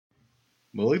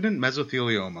Malignant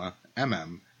mesothelioma,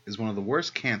 MM, is one of the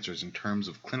worst cancers in terms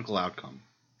of clinical outcome.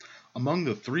 Among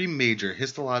the three major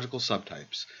histological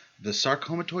subtypes, the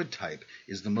sarcomatoid type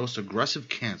is the most aggressive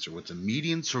cancer with a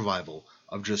median survival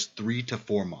of just 3 to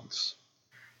 4 months.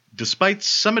 Despite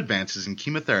some advances in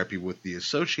chemotherapy with the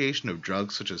association of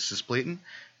drugs such as cisplatin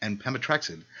and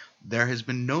pemetrexed, there has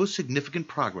been no significant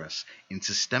progress in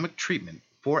systemic treatment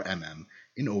for MM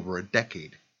in over a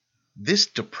decade. This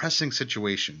depressing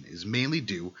situation is mainly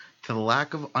due to the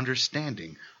lack of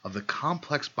understanding of the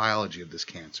complex biology of this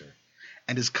cancer,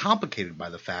 and is complicated by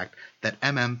the fact that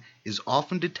MM is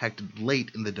often detected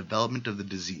late in the development of the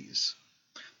disease.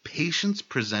 Patients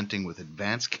presenting with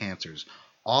advanced cancers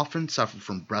often suffer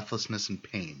from breathlessness and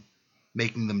pain,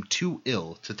 making them too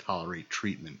ill to tolerate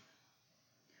treatment.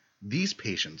 These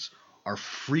patients are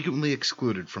frequently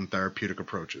excluded from therapeutic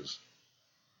approaches.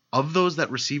 Of those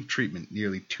that receive treatment,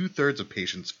 nearly 2/3 of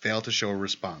patients fail to show a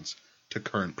response to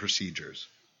current procedures.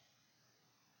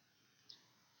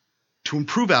 To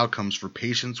improve outcomes for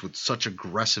patients with such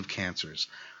aggressive cancers,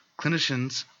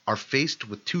 clinicians are faced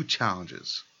with two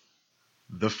challenges.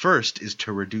 The first is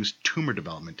to reduce tumor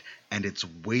development and its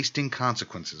wasting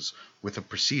consequences with a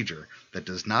procedure that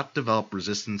does not develop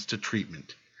resistance to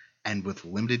treatment and with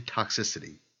limited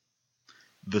toxicity.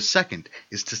 The second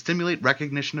is to stimulate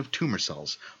recognition of tumor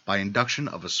cells by induction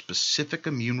of a specific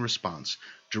immune response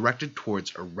directed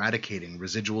towards eradicating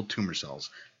residual tumor cells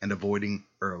and avoiding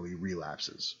early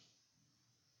relapses.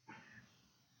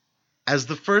 As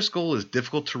the first goal is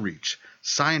difficult to reach,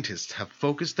 scientists have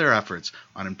focused their efforts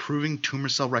on improving tumor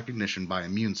cell recognition by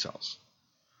immune cells.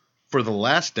 For the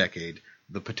last decade,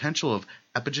 the potential of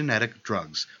epigenetic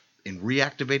drugs in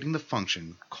reactivating the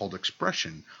function called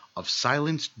expression of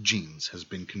silenced genes has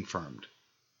been confirmed.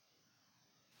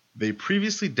 They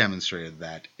previously demonstrated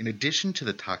that, in addition to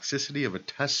the toxicity of a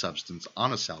test substance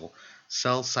on a cell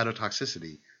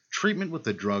cytotoxicity, treatment with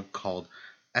a drug called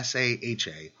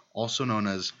SAHA, also known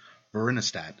as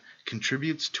vorinostat,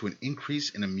 contributes to an increase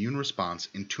in immune response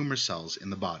in tumor cells in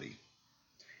the body.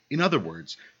 In other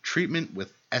words, treatment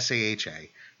with SAHA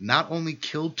not only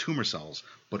killed tumor cells,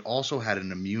 but also had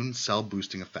an immune cell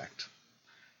boosting effect.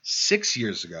 6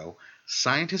 years ago,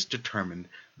 scientists determined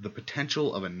the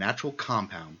potential of a natural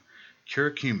compound,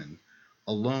 curcumin,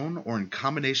 alone or in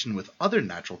combination with other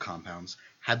natural compounds,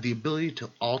 had the ability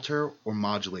to alter or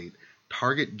modulate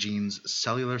target genes'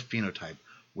 cellular phenotype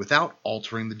without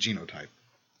altering the genotype.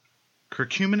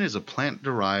 Curcumin is a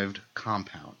plant-derived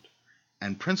compound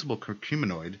and principal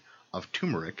curcuminoid of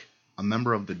turmeric, a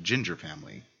member of the ginger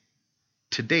family.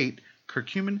 To date,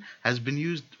 curcumin has been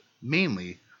used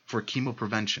mainly for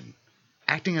chemoprevention,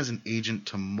 acting as an agent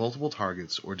to multiple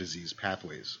targets or disease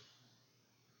pathways.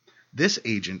 This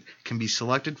agent can be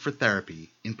selected for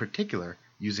therapy, in particular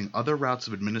using other routes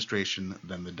of administration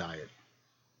than the diet.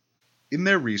 In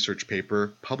their research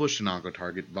paper published in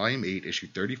Oncotarget, Volume 8, Issue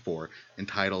 34,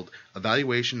 entitled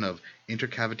Evaluation of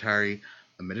Intercavitary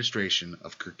Administration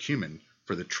of Curcumin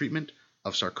for the Treatment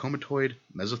of Sarcomatoid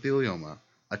Mesothelioma,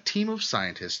 a team of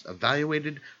scientists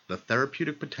evaluated the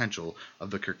therapeutic potential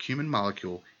of the curcumin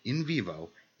molecule in vivo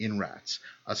in rats,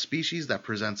 a species that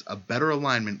presents a better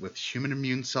alignment with human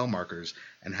immune cell markers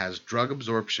and has drug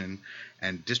absorption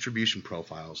and distribution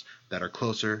profiles that are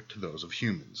closer to those of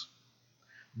humans.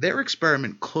 Their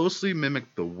experiment closely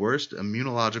mimicked the worst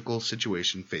immunological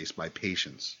situation faced by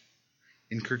patients.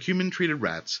 In curcumin-treated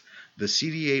rats, the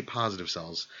CD8 positive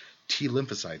cells, T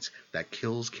lymphocytes that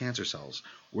kills cancer cells,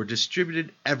 were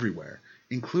distributed everywhere,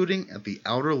 including at the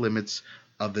outer limits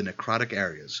of the necrotic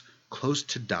areas, close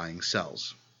to dying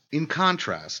cells. In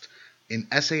contrast, in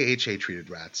SAHA-treated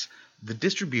rats, the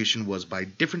distribution was by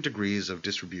different degrees of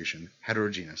distribution,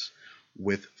 heterogeneous,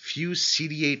 with few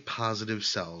CD8 positive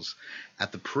cells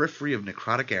at the periphery of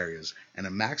necrotic areas and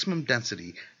a maximum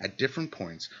density at different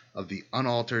points of the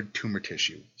unaltered tumor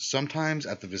tissue, sometimes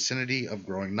at the vicinity of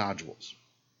growing nodules.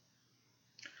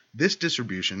 This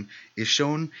distribution is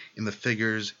shown in the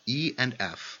figures E and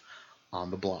F on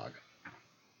the blog.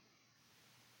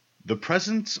 The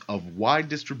presence of wide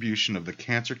distribution of the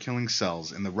cancer-killing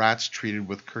cells in the rats treated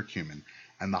with curcumin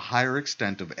and the higher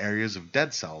extent of areas of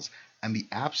dead cells and the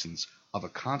absence of a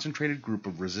concentrated group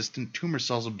of resistant tumor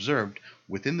cells observed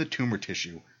within the tumor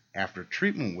tissue after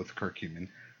treatment with curcumin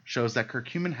shows that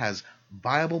curcumin has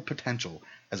viable potential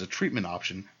as a treatment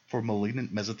option for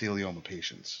malignant mesothelioma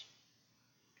patients.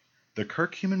 The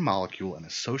curcumin molecule and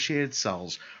associated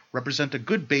cells represent a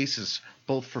good basis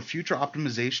both for future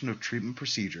optimization of treatment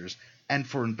procedures and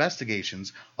for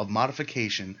investigations of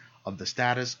modification of the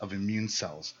status of immune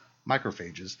cells,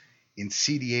 macrophages, in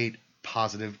CD8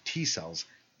 positive T cells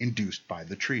induced by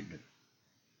the treatment.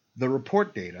 The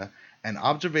report data and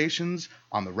observations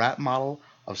on the rat model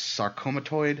of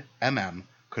sarcomatoid MM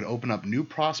could open up new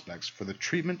prospects for the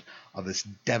treatment of this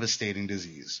devastating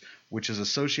disease, which is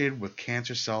associated with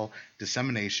cancer cell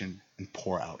dissemination and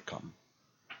poor outcome.